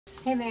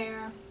Hey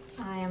there,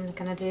 I am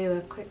going to do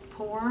a quick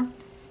pour,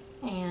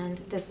 and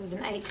this is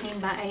an 18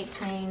 by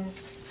 18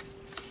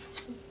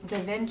 Da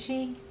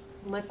Vinci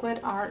liquid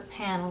art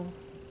panel.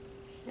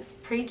 It's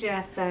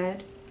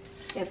pre-gessoed,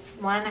 it's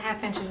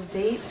 1.5 inches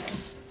deep,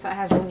 so it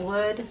has a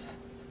wood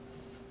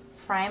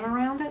frame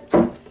around it,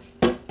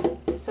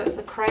 so it's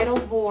a cradle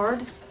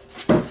board.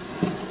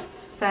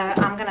 So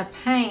I'm going to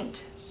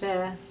paint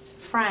the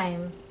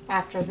frame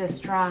after this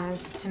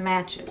dries to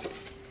match it.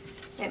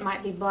 It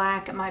might be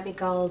black, it might be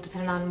gold,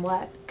 depending on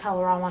what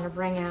color I want to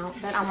bring out.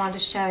 But I wanted to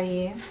show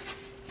you.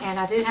 And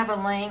I do have a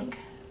link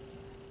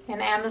in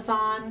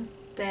Amazon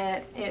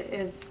that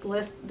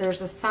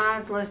there's a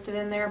size listed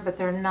in there, but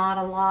they're not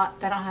a lot.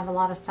 They don't have a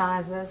lot of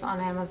sizes on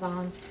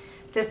Amazon.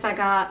 This I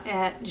got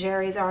at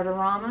Jerry's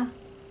Artorama,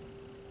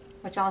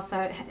 which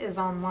also is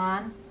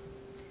online.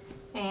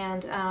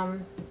 And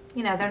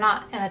you know, they're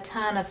not in a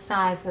ton of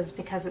sizes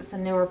because it's a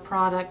newer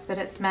product, but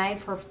it's made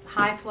for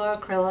high flow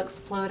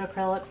acrylics, fluid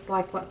acrylics,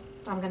 like what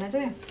I'm going to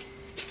do.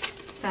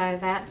 So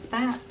that's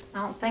that. I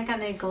don't think I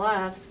need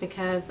gloves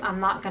because I'm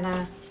not going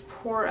to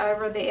pour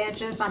over the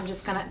edges. I'm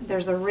just going to,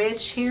 there's a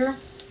ridge here,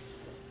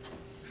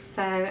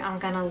 so I'm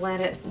going to let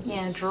it, you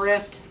know,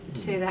 drift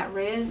to that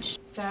ridge.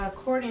 So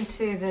according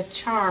to the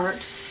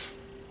chart,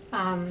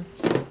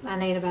 I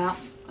need about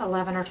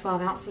 11 or 12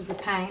 ounces of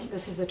paint.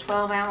 This is a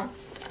 12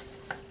 ounce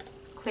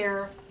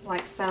clear,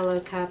 like solo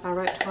cup. I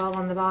wrote 12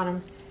 on the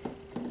bottom.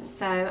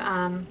 So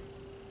I'm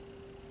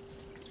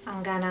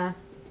gonna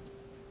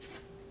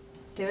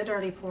do a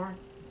dirty pour,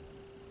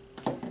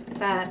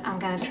 but I'm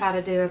gonna try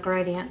to do a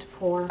gradient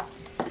pour.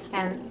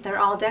 And they're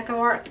all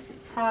DecoArt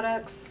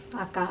products.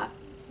 I've got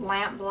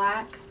lamp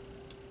black,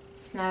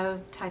 snow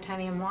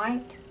titanium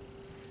white.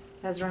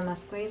 Those are in my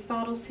squeeze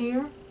bottles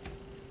here.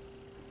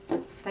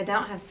 They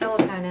don't have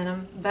silicone in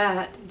them,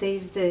 but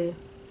these do.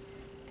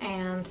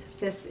 And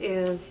this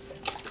is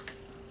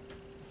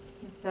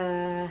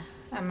the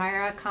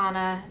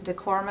Americana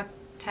Decor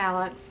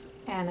Metallics,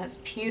 and it's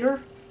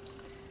pewter.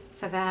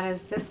 So that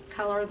is this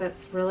color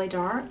that's really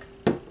dark.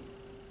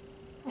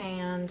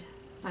 And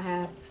I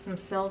have some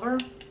silver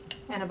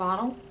in a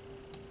bottle.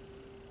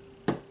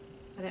 I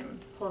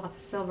didn't pull out the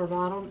silver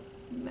bottle.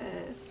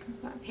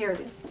 Here it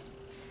is.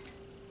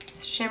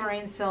 It's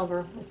shimmering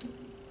silver.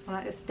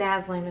 It's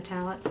dazzling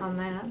metallics on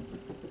that.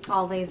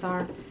 All these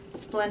are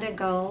splendid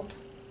gold,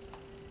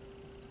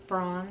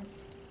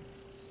 bronze,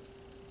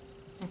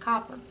 and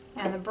copper.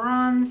 And the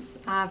bronze,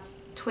 I've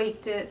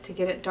tweaked it to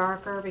get it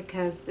darker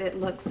because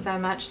it looks so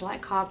much like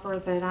copper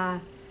that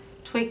I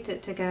tweaked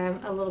it to go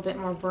a little bit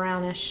more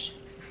brownish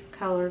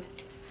colored.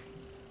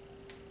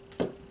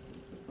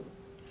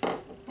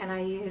 And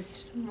I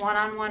used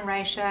 1:1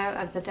 ratio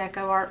of the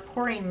DecoArt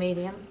pouring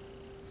medium,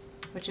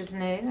 which is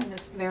new and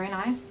it's very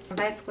nice. I'm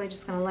basically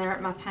just going to layer up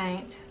my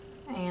paint,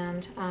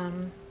 and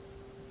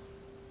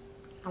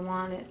I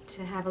want it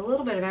to have a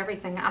little bit of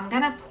everything. I'm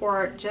going to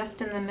pour it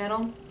just in the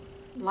middle,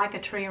 like a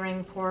tree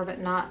ring pour, but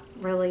not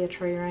really a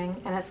tree ring.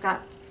 And it's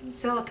got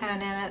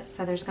silicone in it,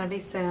 so there's going to be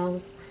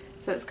cells,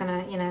 so it's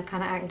going to, you know,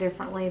 kind of act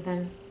differently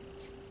than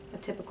a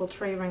typical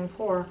tree ring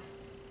pour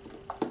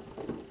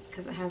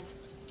because it has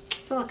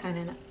silicone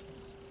in it.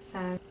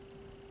 So,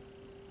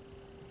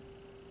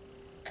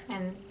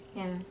 and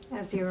yeah,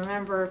 as you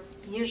remember,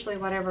 usually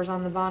whatever's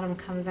on the bottom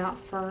comes out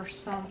first,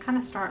 so I'm kind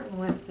of starting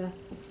with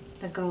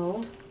the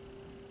gold.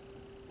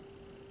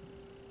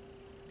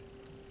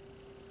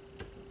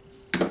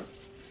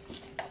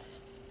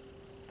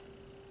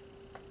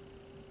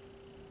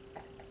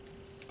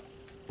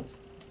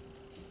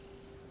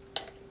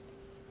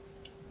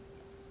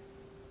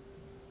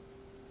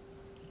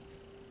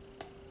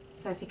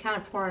 So if you kind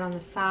of pour it on the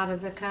side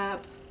of the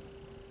cup,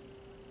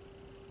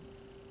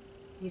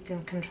 you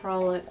can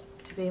control it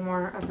to be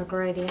more of a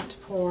gradient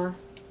pour.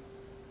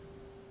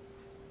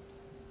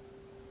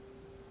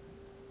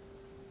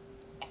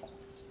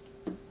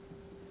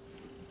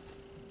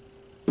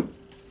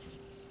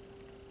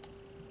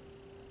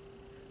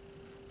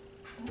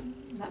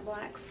 That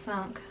black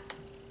sunk.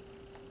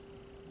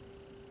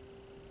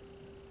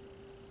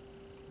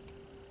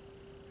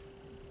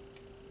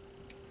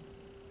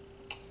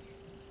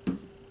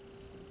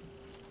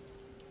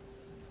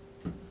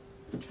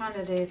 I'm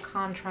trying to do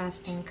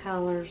contrasting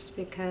colors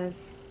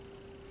because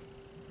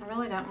I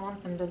really don't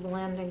want them to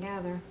blend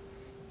together.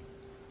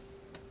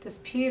 This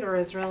pewter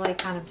is really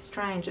kind of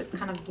strange. It's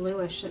kind of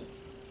bluish.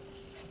 It's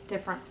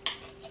different.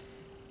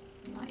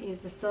 I've not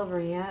used the silver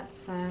yet,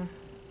 so I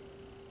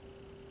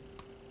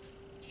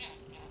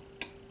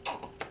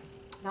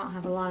don't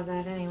have a lot of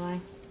that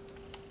anyway.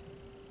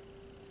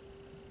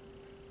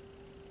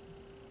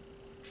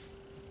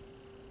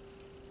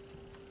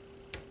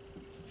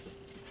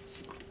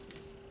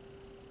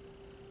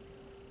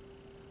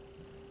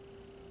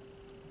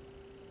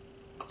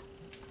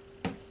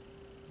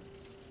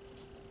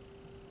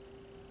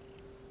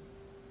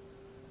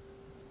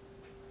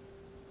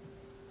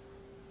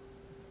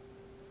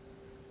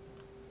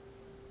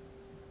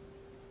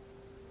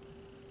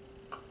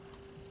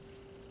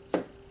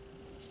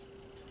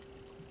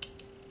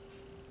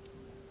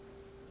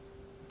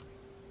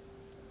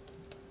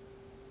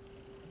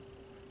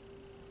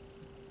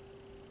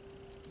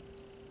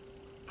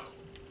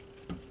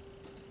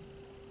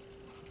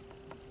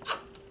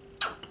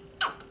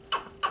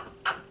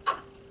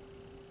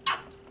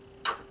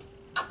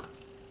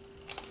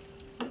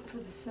 for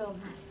the silver.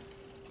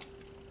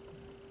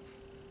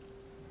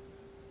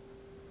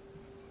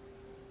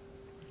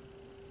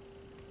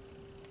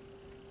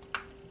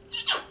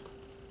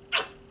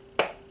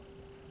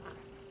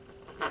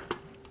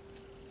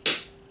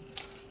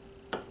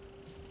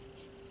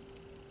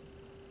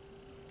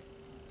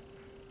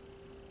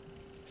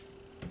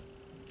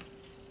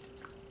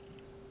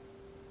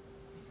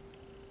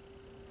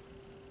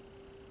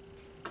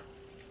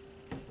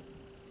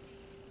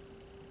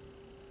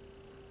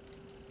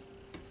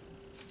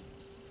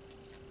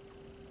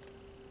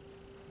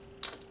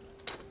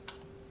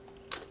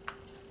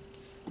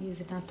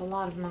 Using up a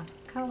lot of my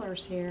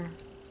colors here.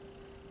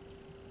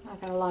 I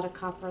got a lot of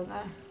copper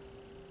though.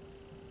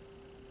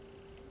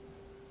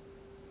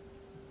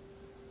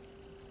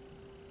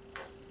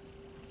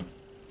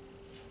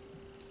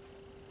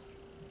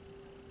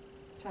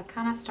 So I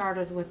kind of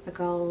started with the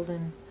gold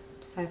and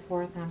so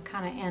forth, and I'm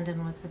kind of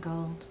ending with the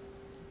gold.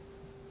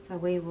 So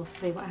we will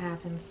see what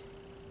happens.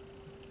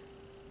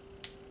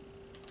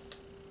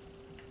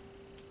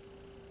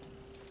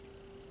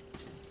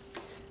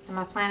 So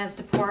my plan is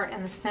to pour it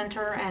in the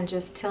center and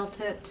just tilt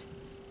it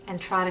and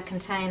try to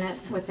contain it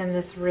within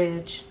this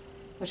ridge,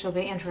 which will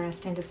be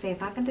interesting to see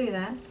if I can do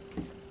that.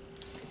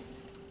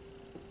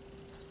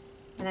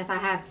 And if I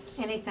have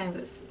anything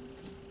that's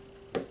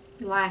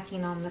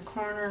lacking on the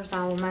corners,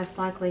 I will most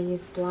likely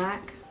use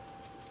black.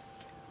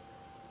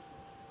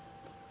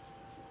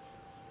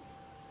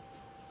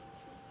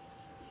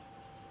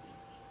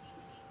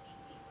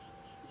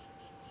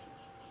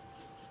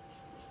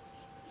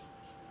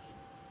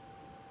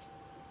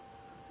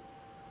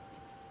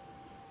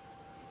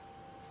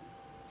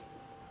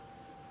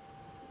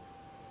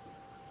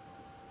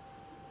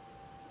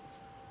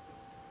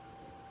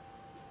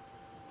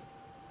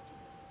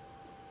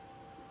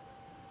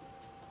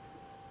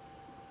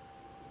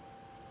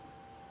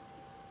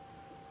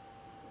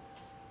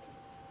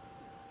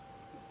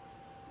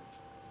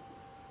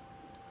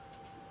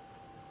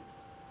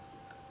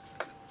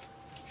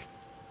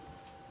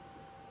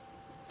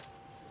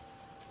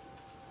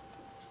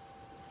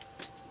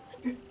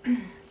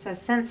 So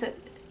since it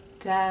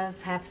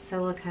does have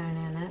silicone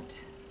in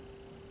it,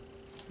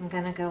 I'm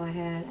going to go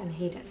ahead and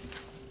heat it.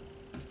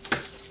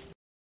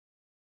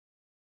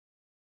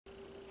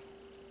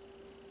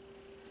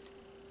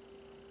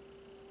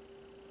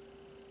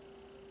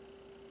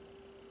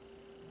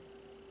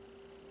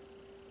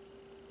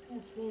 So I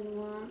see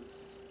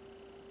lumps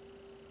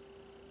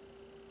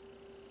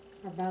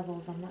or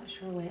bubbles, I'm not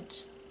sure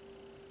which.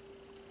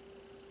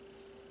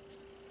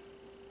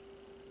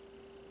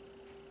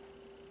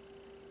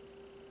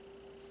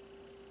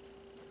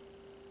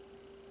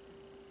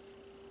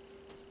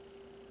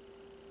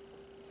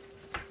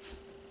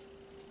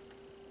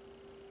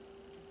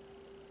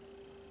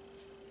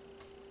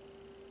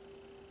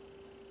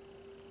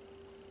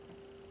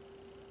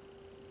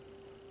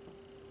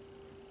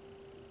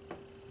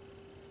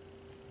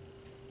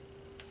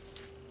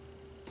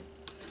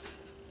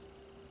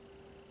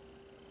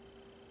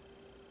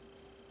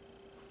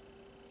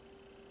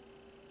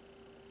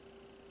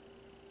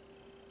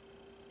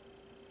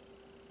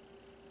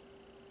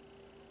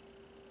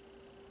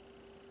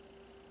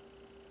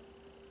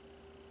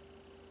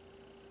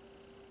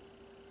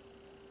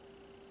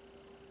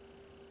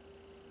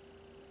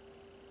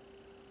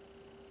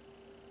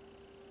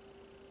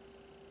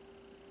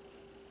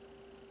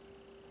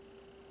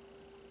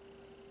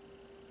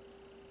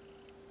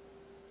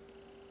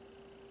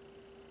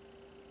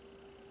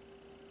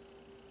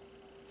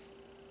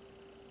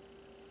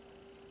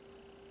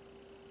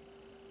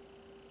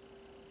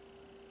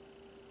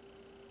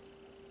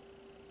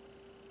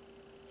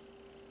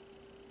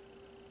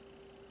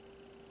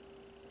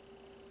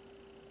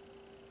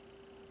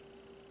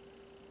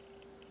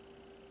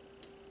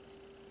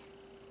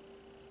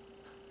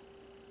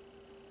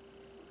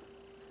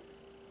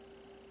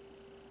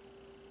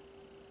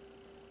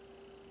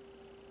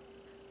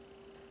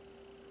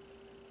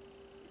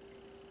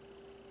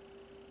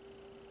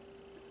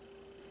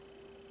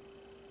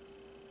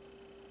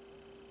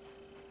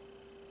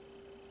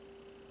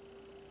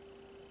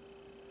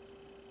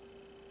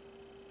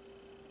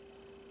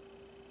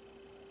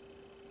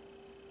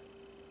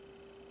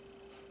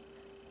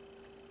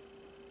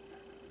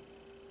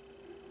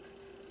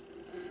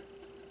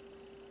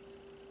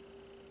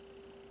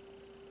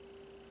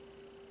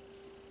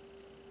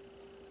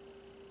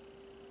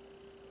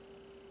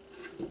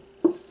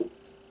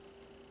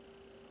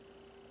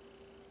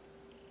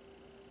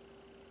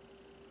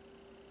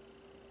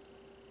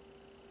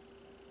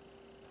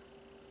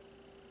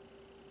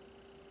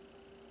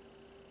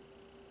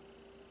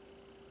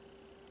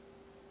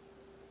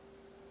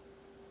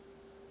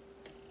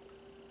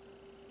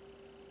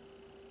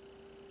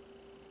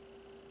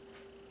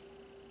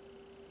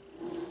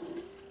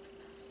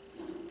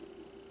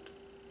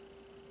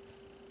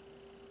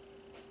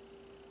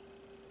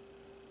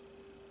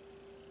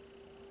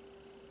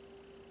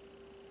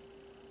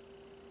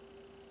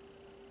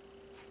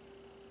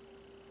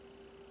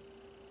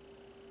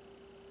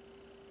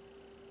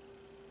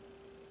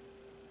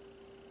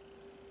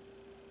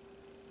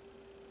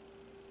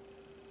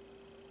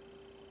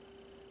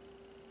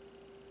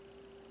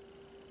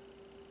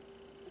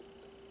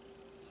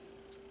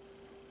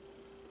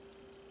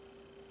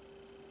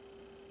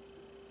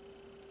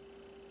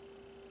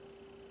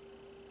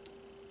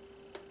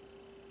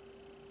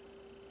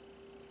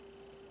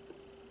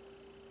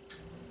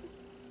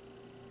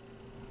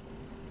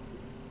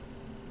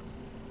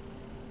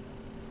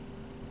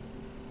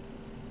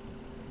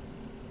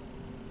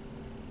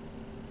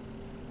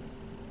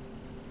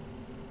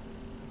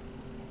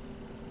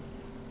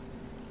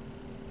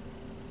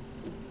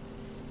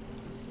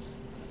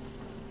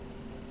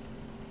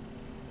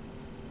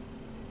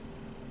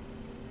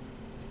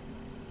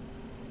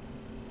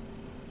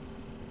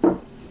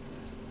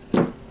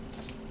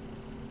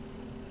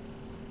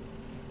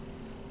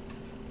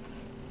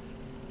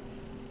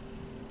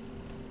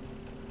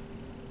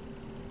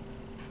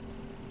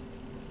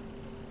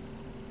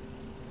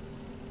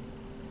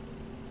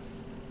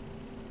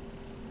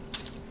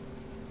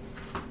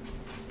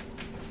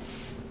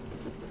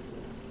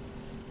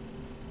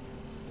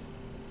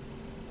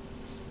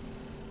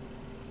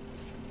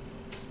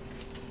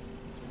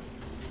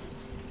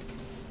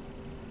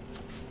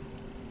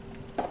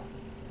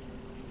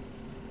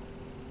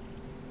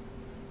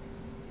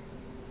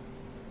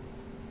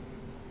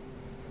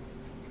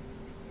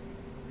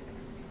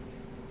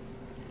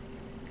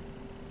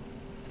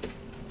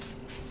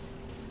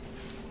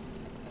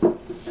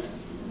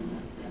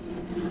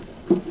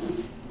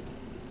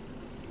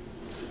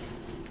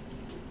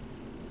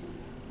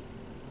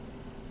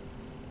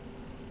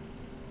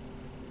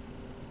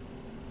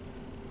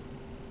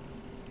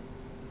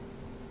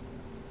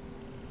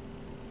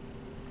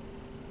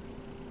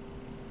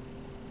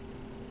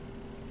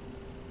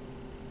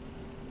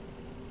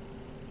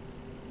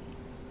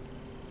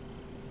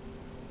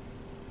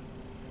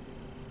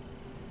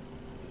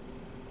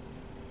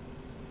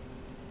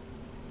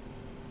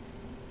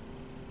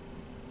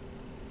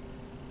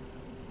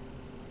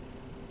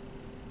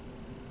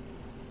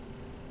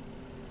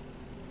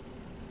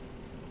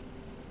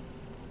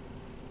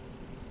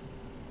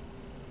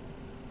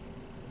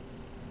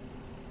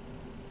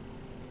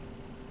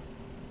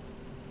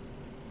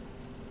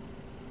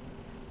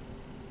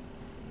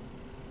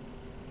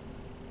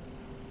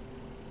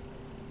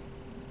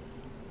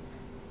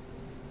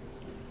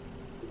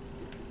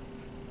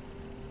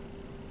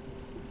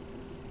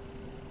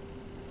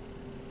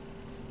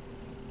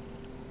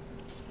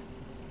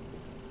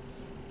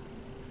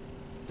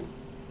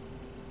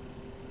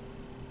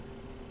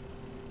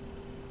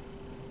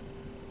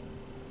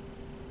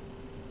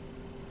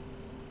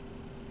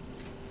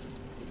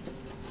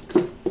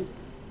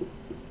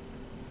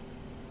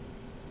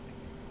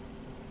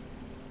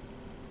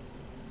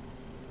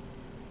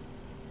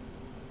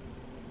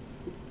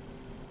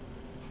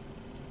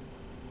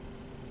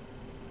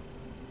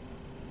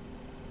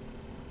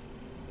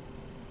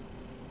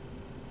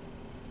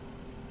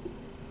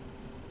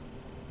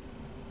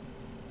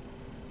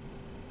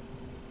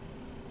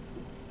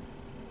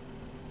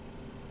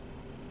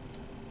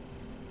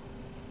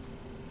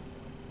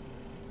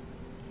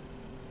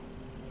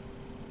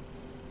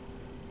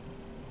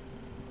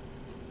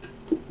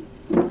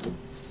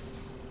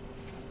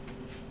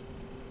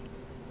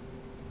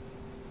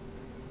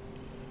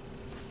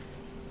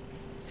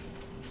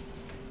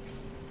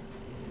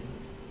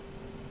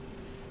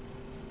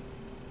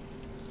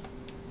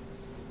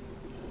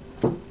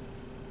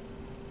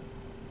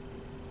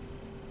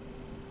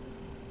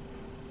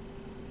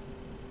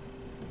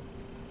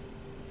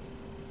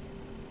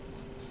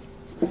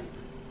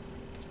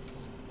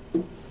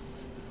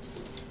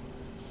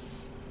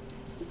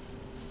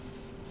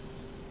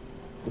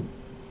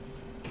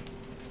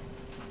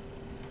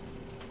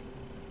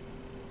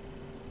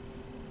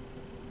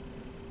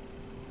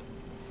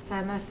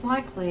 So most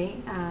likely,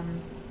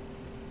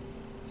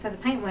 so the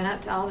paint went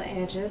up to all the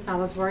edges. I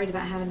was worried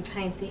about having to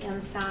paint the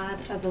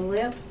inside of the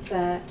lip,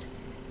 but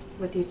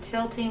with you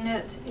tilting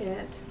it,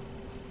 it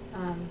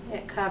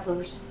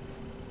covers.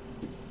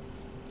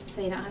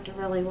 So you don't have to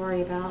really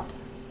worry about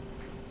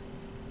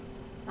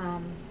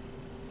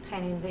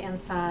painting the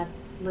inside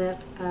lip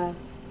of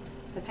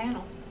the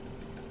panel.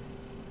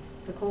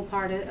 The cool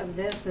part of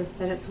this is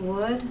that it's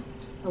wood,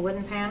 a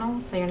wooden panel,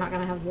 so you're not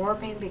going to have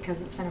warping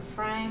because it's in a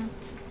frame.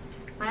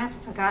 I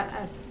got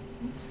a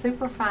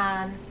super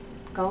fine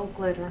gold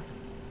glitter.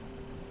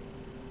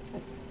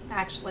 It's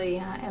actually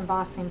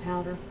embossing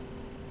powder.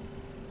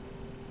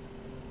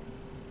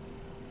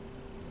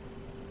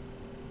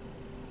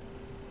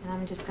 And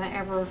I'm just going to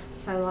ever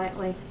so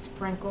lightly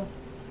sprinkle.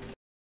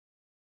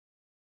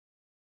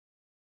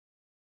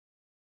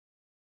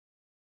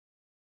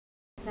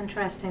 It's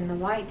interesting, the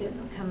white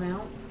didn't come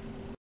out.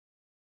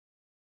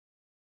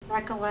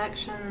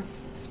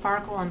 Recollections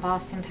Sparkle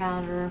Embossing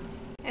Powder.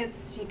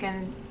 You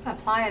can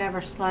apply it over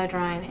slow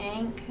drying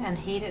ink and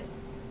heat it,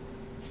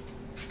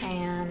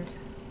 and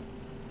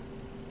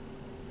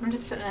I'm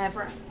just putting it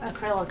over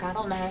acrylic. I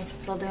don't know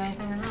if it'll do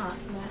anything or not,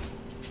 but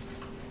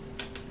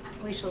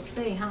we shall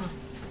see, huh?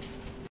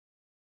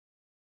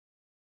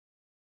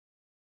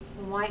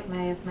 The white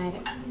may have made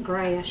it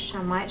grayish.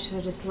 I should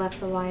have just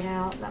left the white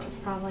out. That was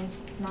probably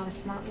not a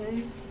smart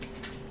move,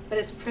 but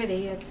it's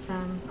pretty. It's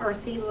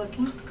earthy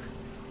looking.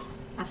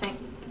 I think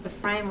the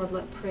frame would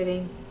look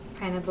pretty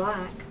painted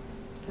black,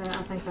 so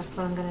I think that's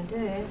what I'm going to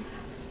do.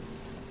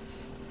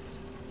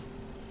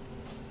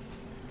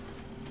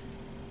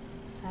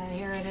 So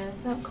here it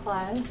is up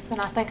close,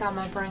 and I think I'm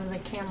going to bring the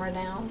camera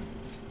down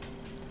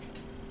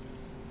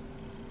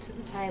to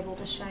the table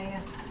to show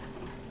you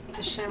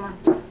the shimmer.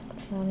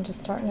 So I'm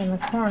just starting in the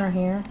corner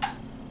here.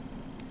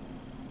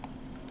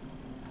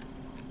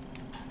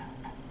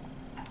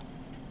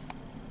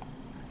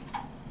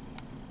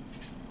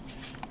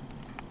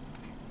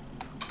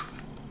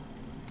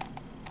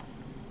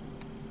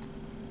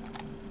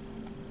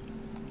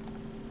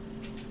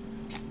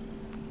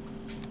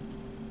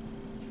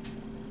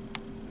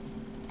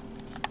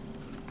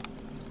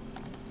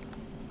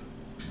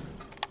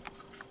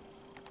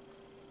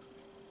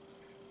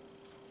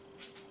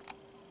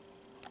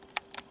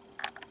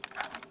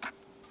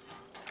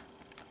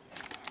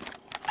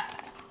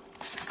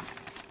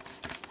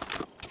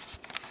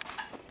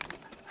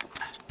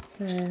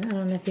 So I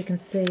don't know if you can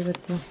see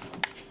with the,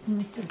 let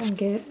me see if I can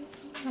get it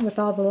with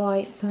all the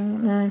lights, I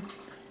don't know if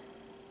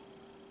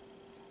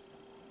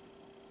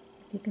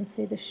you can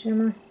see the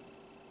shimmer.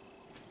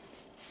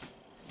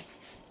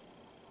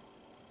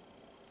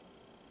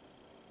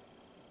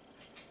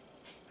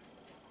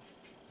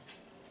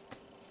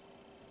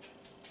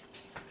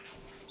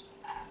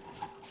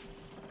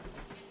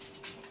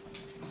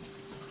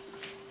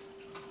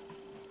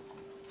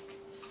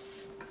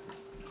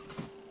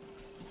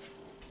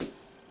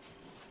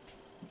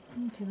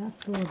 Okay,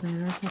 that's a little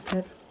better. If I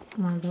put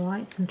one of the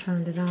lights and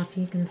turned it off,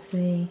 you can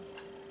see.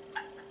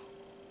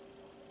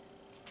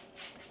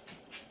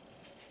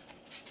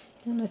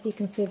 Don't know if you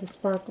can see the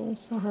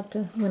sparkles. I'll have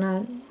to, when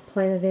I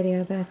play the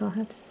video back, I'll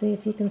have to see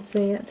if you can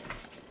see it.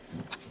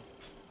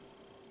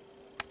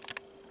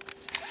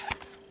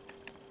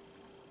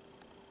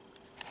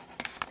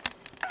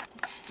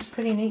 It's a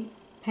pretty neat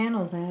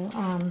panel though.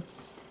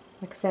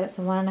 Like I said, it's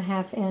a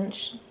 1.5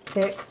 inch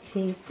thick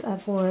piece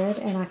of wood,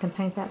 and I can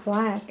paint that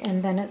black,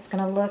 and then it's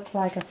going to look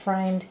like a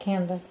framed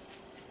canvas.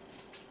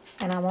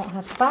 And I won't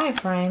have to buy a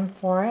frame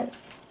for it,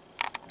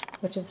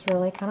 which is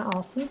really kind of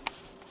awesome.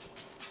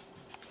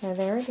 So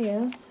there it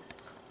is.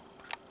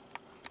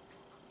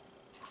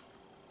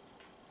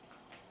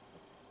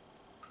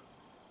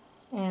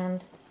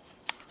 And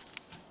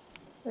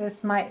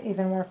this might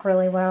even work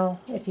really well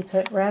if you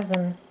put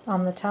resin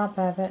on the top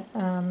of it.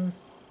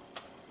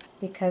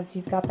 Because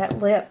you've got that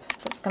lip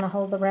that's going to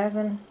hold the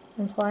resin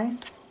in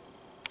place,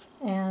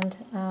 and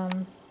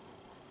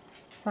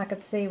so I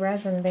could see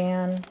resin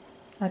being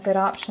a good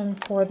option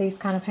for these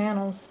kind of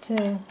panels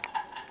too.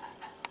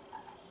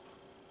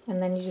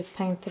 And then you just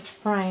paint the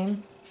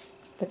frame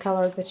the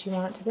color that you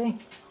want it to be.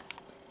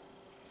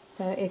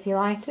 So if you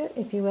liked it,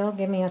 if you will,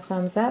 give me a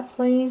thumbs up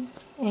please,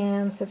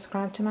 and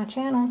subscribe to my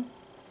channel.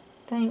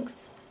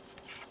 Thanks.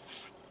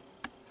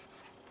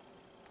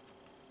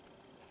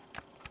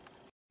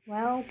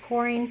 Well,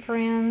 pouring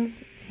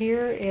friends,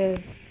 here is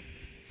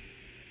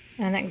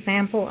an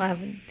example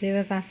of do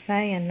as I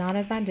say and not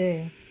as I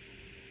do.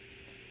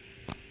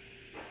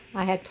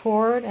 I had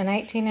poured an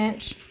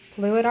 18-inch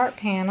fluid art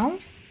panel,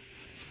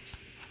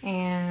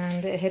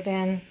 and it had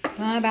been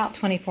about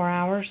 24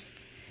 hours.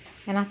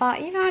 And I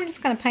thought, you know, I'm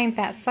just going to paint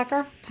that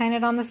sucker, paint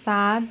it on the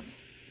sides.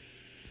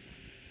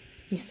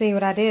 You see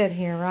what I did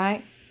here,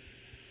 right?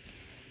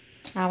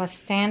 I was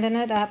standing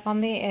it up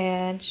on the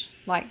edge,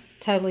 like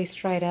totally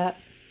straight up,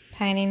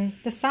 painting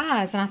the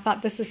sides, and I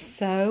thought this is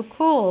so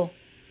cool.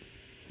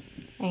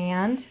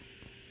 And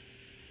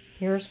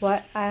here's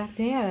what I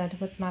did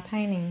with my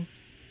painting.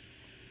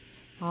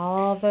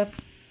 All the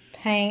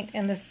paint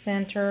in the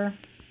center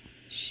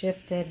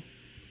shifted.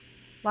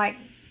 like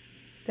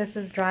this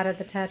is dry to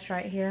the touch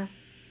right here.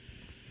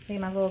 See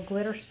my little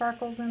glitter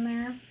sparkles in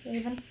there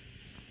even.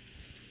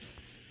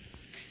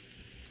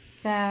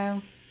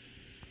 So,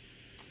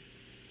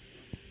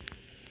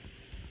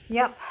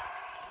 yep,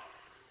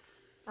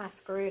 I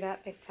screwed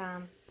up big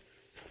time.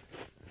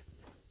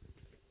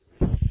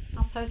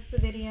 I'll post the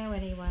video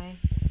anyway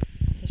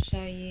to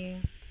show you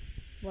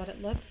what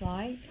it looks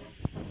like.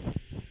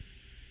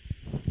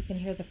 You can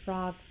hear the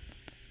frogs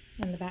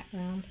in the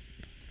background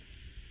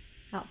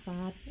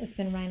outside. It's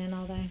been raining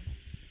all day.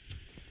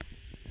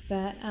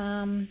 But,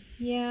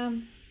 yeah,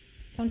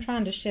 so I'm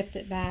trying to shift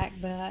it back,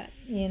 but,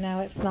 you know,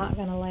 it's not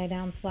going to lay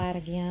down flat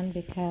again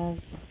because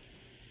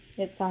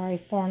it's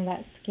already formed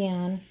that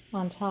skin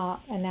on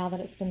top, and now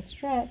that it's been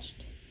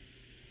stretched,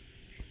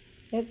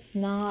 it's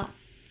not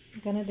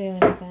going to do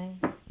anything.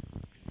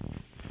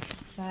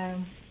 So,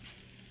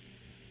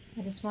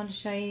 I just wanted to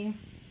show you,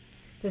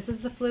 this is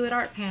the fluid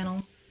art panel.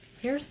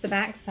 Here's the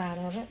back side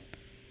of it.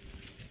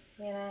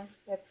 You know,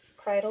 it's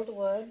cradled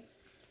wood,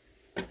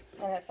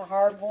 and it's a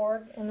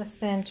hardboard in the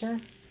center,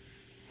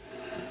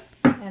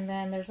 and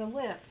then there's a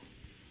lip.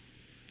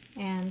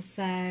 And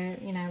so,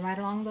 you know, right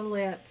along the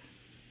lip,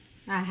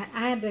 I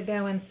had to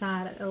go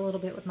inside it a little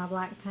bit with my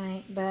black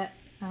paint, but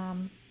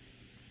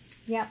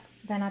yep,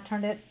 then I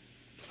turned it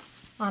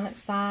on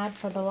its side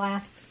for the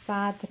last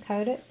side to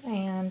coat it,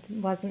 and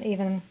wasn't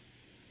even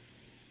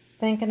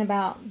thinking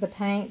about the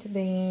paint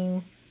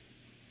being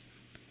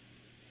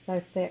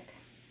so thick.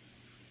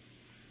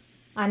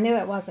 I knew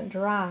it wasn't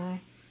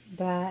dry,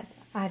 but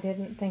I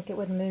didn't think it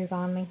would move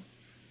on me.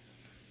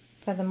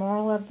 So the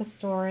moral of the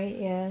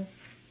story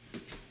is,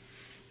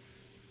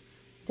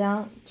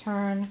 don't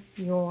turn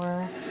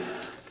your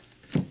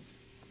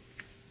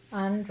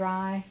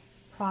undry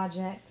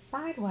project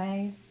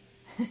sideways,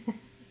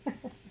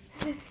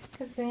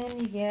 because then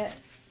you get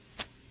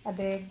a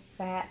big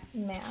fat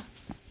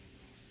mess.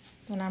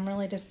 And I'm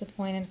really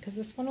disappointed because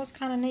this one was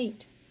kind of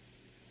neat.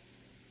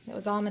 It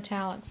was all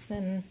metallics,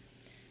 and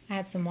I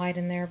had some white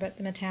in there, but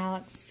the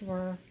metallics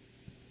were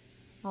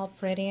all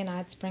pretty, and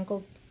I'd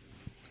sprinkled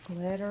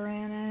glitter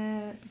in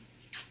it.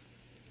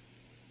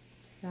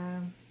 So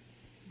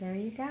there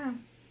you go.